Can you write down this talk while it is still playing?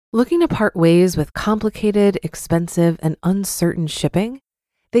Looking to part ways with complicated, expensive, and uncertain shipping?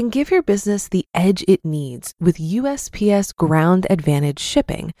 Then give your business the edge it needs with USPS Ground Advantage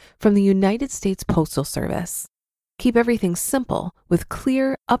shipping from the United States Postal Service. Keep everything simple with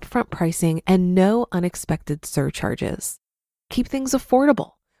clear, upfront pricing and no unexpected surcharges. Keep things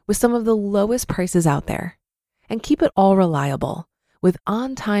affordable with some of the lowest prices out there. And keep it all reliable with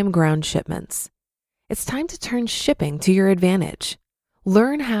on-time ground shipments. It's time to turn shipping to your advantage.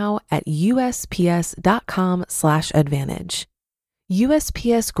 Learn how at USPS.com/advantage.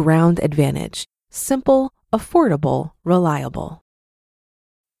 USPS Ground Advantage. Simple, affordable, reliable.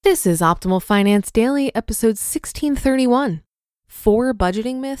 This is Optimal Finance Daily, episode 1631. 4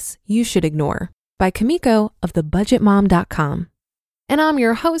 Budgeting Myths You Should Ignore by Kumiko of thebudgetmom.com. And I'm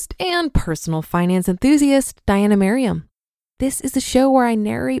your host and personal finance enthusiast, Diana Merriam. This is the show where I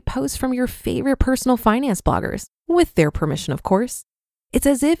narrate posts from your favorite personal finance bloggers, with their permission, of course. It's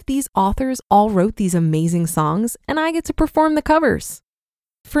as if these authors all wrote these amazing songs and I get to perform the covers.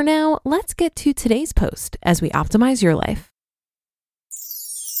 For now, let's get to today's post as we optimize your life.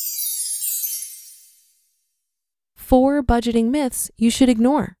 4 Budgeting Myths You Should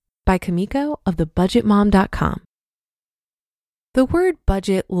Ignore by Kumiko of thebudgetmom.com. The word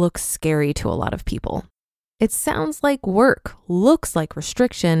budget looks scary to a lot of people. It sounds like work, looks like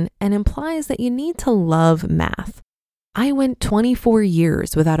restriction, and implies that you need to love math. I went 24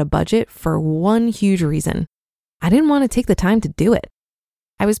 years without a budget for one huge reason. I didn't want to take the time to do it.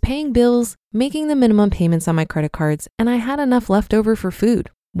 I was paying bills, making the minimum payments on my credit cards, and I had enough left over for food.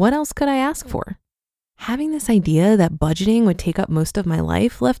 What else could I ask for? Having this idea that budgeting would take up most of my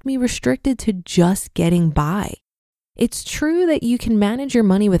life left me restricted to just getting by. It's true that you can manage your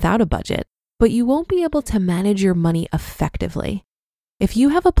money without a budget, but you won't be able to manage your money effectively. If you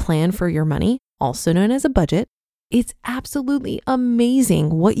have a plan for your money, also known as a budget, it's absolutely amazing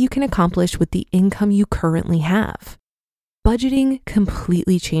what you can accomplish with the income you currently have. Budgeting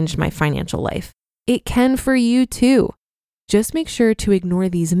completely changed my financial life. It can for you too. Just make sure to ignore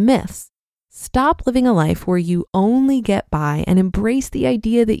these myths. Stop living a life where you only get by and embrace the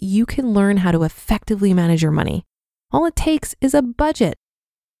idea that you can learn how to effectively manage your money. All it takes is a budget.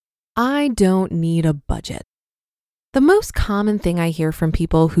 I don't need a budget. The most common thing I hear from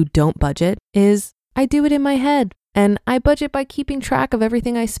people who don't budget is, I do it in my head. And I budget by keeping track of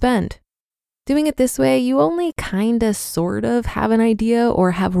everything I spend. Doing it this way, you only kinda sort of have an idea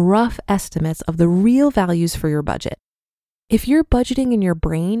or have rough estimates of the real values for your budget. If you're budgeting in your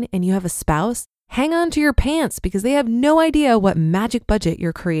brain and you have a spouse, hang on to your pants because they have no idea what magic budget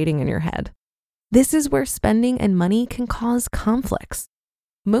you're creating in your head. This is where spending and money can cause conflicts.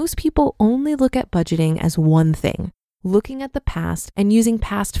 Most people only look at budgeting as one thing, looking at the past and using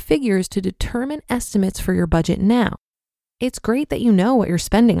past figures to determine estimates for your budget now. It's great that you know what you're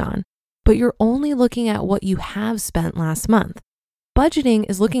spending on, but you're only looking at what you have spent last month. Budgeting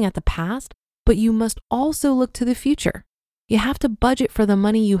is looking at the past, but you must also look to the future. You have to budget for the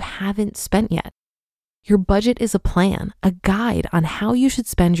money you haven't spent yet. Your budget is a plan, a guide on how you should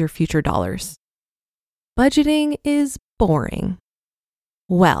spend your future dollars. Budgeting is boring.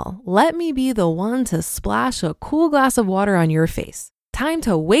 Well, let me be the one to splash a cool glass of water on your face. Time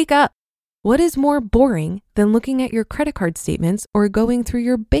to wake up. What is more boring than looking at your credit card statements or going through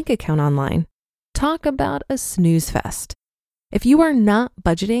your bank account online? Talk about a snooze fest. If you are not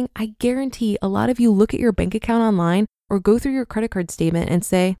budgeting, I guarantee a lot of you look at your bank account online or go through your credit card statement and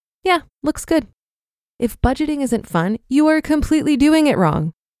say, yeah, looks good. If budgeting isn't fun, you are completely doing it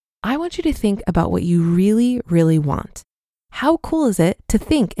wrong. I want you to think about what you really, really want. How cool is it to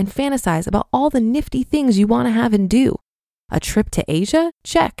think and fantasize about all the nifty things you want to have and do? A trip to Asia?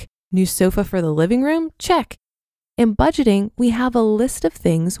 Check. New sofa for the living room? Check. In budgeting, we have a list of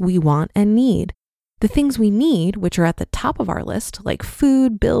things we want and need. The things we need, which are at the top of our list, like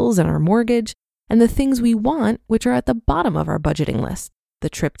food, bills, and our mortgage, and the things we want, which are at the bottom of our budgeting list, the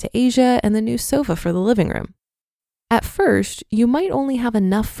trip to Asia and the new sofa for the living room. At first, you might only have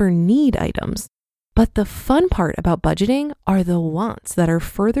enough for need items. But the fun part about budgeting are the wants that are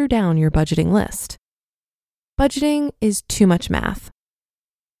further down your budgeting list. Budgeting is too much math.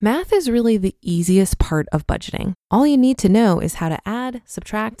 Math is really the easiest part of budgeting. All you need to know is how to add,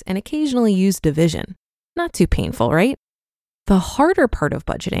 subtract, and occasionally use division. Not too painful, right? The harder part of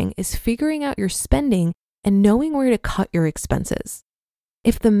budgeting is figuring out your spending and knowing where to cut your expenses.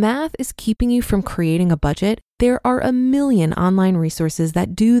 If the math is keeping you from creating a budget, there are a million online resources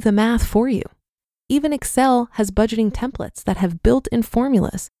that do the math for you. Even Excel has budgeting templates that have built-in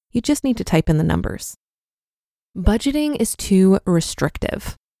formulas. You just need to type in the numbers. Budgeting is too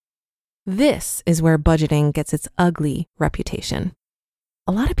restrictive. This is where budgeting gets its ugly reputation.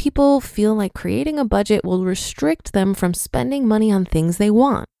 A lot of people feel like creating a budget will restrict them from spending money on things they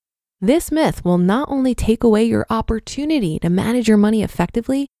want. This myth will not only take away your opportunity to manage your money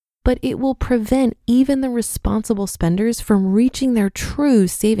effectively, but it will prevent even the responsible spenders from reaching their true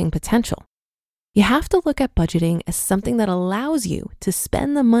saving potential. You have to look at budgeting as something that allows you to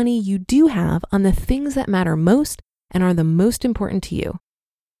spend the money you do have on the things that matter most and are the most important to you.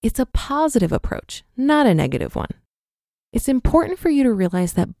 It's a positive approach, not a negative one. It's important for you to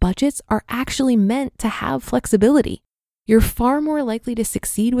realize that budgets are actually meant to have flexibility. You're far more likely to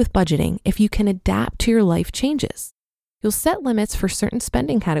succeed with budgeting if you can adapt to your life changes. You'll set limits for certain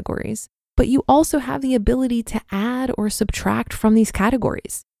spending categories, but you also have the ability to add or subtract from these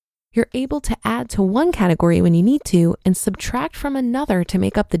categories. You're able to add to one category when you need to and subtract from another to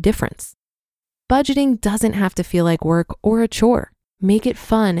make up the difference. Budgeting doesn't have to feel like work or a chore. Make it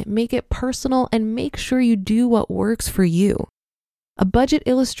fun, make it personal, and make sure you do what works for you. A budget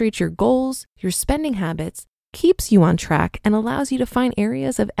illustrates your goals, your spending habits, keeps you on track, and allows you to find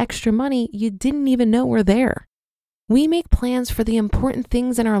areas of extra money you didn't even know were there. We make plans for the important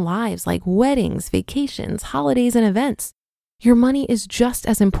things in our lives like weddings, vacations, holidays, and events. Your money is just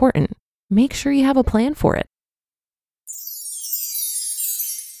as important. Make sure you have a plan for it.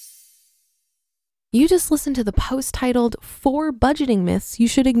 You just listened to the post titled 4 Budgeting Myths You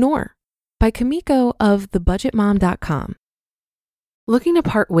Should Ignore by Kumiko of thebudgetmom.com. Looking to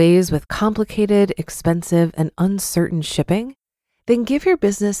part ways with complicated, expensive, and uncertain shipping? Then give your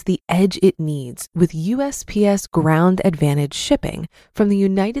business the edge it needs with USPS Ground Advantage shipping from the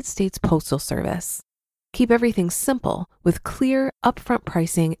United States Postal Service. Keep everything simple with clear, upfront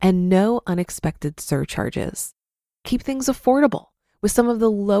pricing and no unexpected surcharges. Keep things affordable with some of the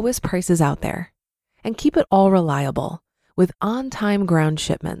lowest prices out there. And keep it all reliable with on-time ground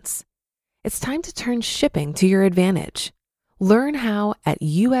shipments. It's time to turn shipping to your advantage. Learn how at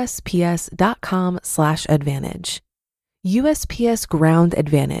USPS.com/advantage. USPS Ground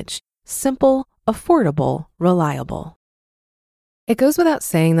Advantage. Simple, affordable, reliable. It goes without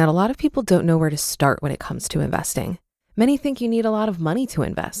saying that a lot of people don't know where to start when it comes to investing. Many think you need a lot of money to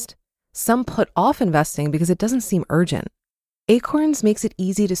invest. Some put off investing because it doesn't seem urgent. Acorns makes it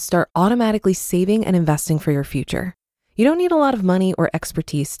easy to start automatically saving and investing for your future. You don't need a lot of money or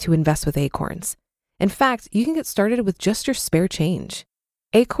expertise to invest with Acorns. In fact, you can get started with just your spare change.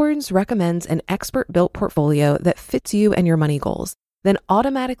 Acorns recommends an expert-built portfolio that fits you and your money goals, then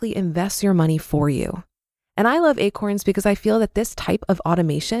automatically invests your money for you. And I love Acorns because I feel that this type of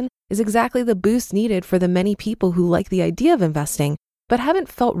automation is exactly the boost needed for the many people who like the idea of investing, but haven't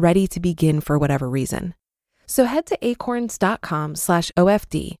felt ready to begin for whatever reason. So head to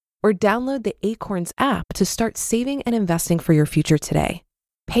acorns.com/OFD or download the Acorns app to start saving and investing for your future today.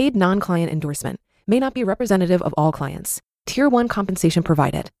 Paid non-client endorsement. May not be representative of all clients. Tier 1 compensation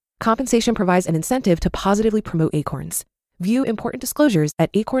provided. Compensation provides an incentive to positively promote Acorns. View important disclosures at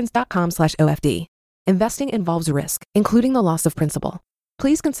acorns.com/OFD. Investing involves risk, including the loss of principal.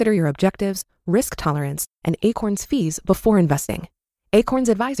 Please consider your objectives, risk tolerance, and Acorns fees before investing. Acorns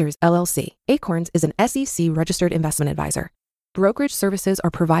Advisors, LLC. Acorns is an SEC-registered investment advisor. Brokerage services are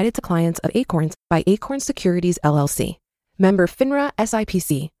provided to clients of Acorns by Acorns Securities, LLC. Member FINRA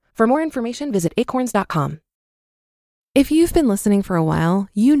SIPC. For more information, visit acorns.com. If you've been listening for a while,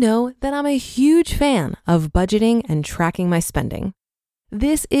 you know that I'm a huge fan of budgeting and tracking my spending.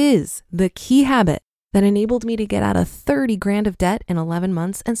 This is the key habit that enabled me to get out of 30 grand of debt in 11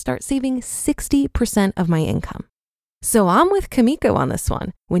 months and start saving 60% of my income. So I'm with Kumiko on this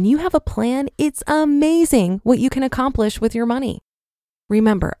one. When you have a plan, it's amazing what you can accomplish with your money.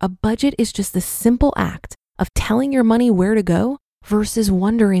 Remember, a budget is just the simple act of telling your money where to go versus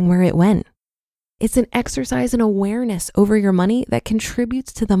wondering where it went. It's an exercise in awareness over your money that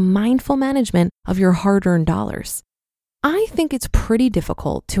contributes to the mindful management of your hard-earned dollars. I think it's pretty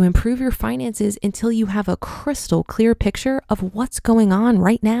difficult to improve your finances until you have a crystal clear picture of what's going on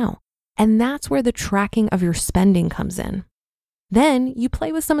right now. And that's where the tracking of your spending comes in. Then you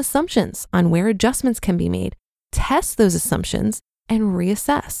play with some assumptions on where adjustments can be made, test those assumptions, and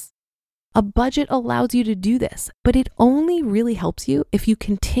reassess. A budget allows you to do this, but it only really helps you if you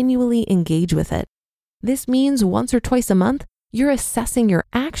continually engage with it. This means once or twice a month, you're assessing your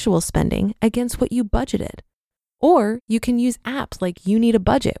actual spending against what you budgeted. Or you can use apps like You Need a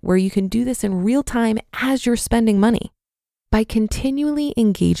Budget, where you can do this in real time as you're spending money. By continually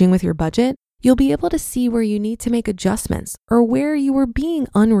engaging with your budget, you'll be able to see where you need to make adjustments or where you were being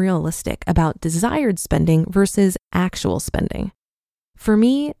unrealistic about desired spending versus actual spending. For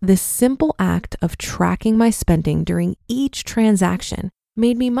me, this simple act of tracking my spending during each transaction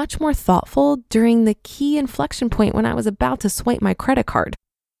made me much more thoughtful during the key inflection point when I was about to swipe my credit card.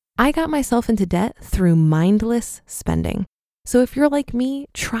 I got myself into debt through mindless spending. So if you're like me,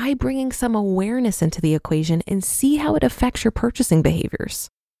 try bringing some awareness into the equation and see how it affects your purchasing behaviors.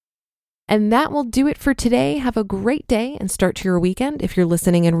 And that will do it for today. Have a great day and start to your weekend if you're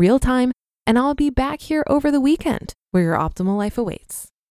listening in real time. And I'll be back here over the weekend where your optimal life awaits.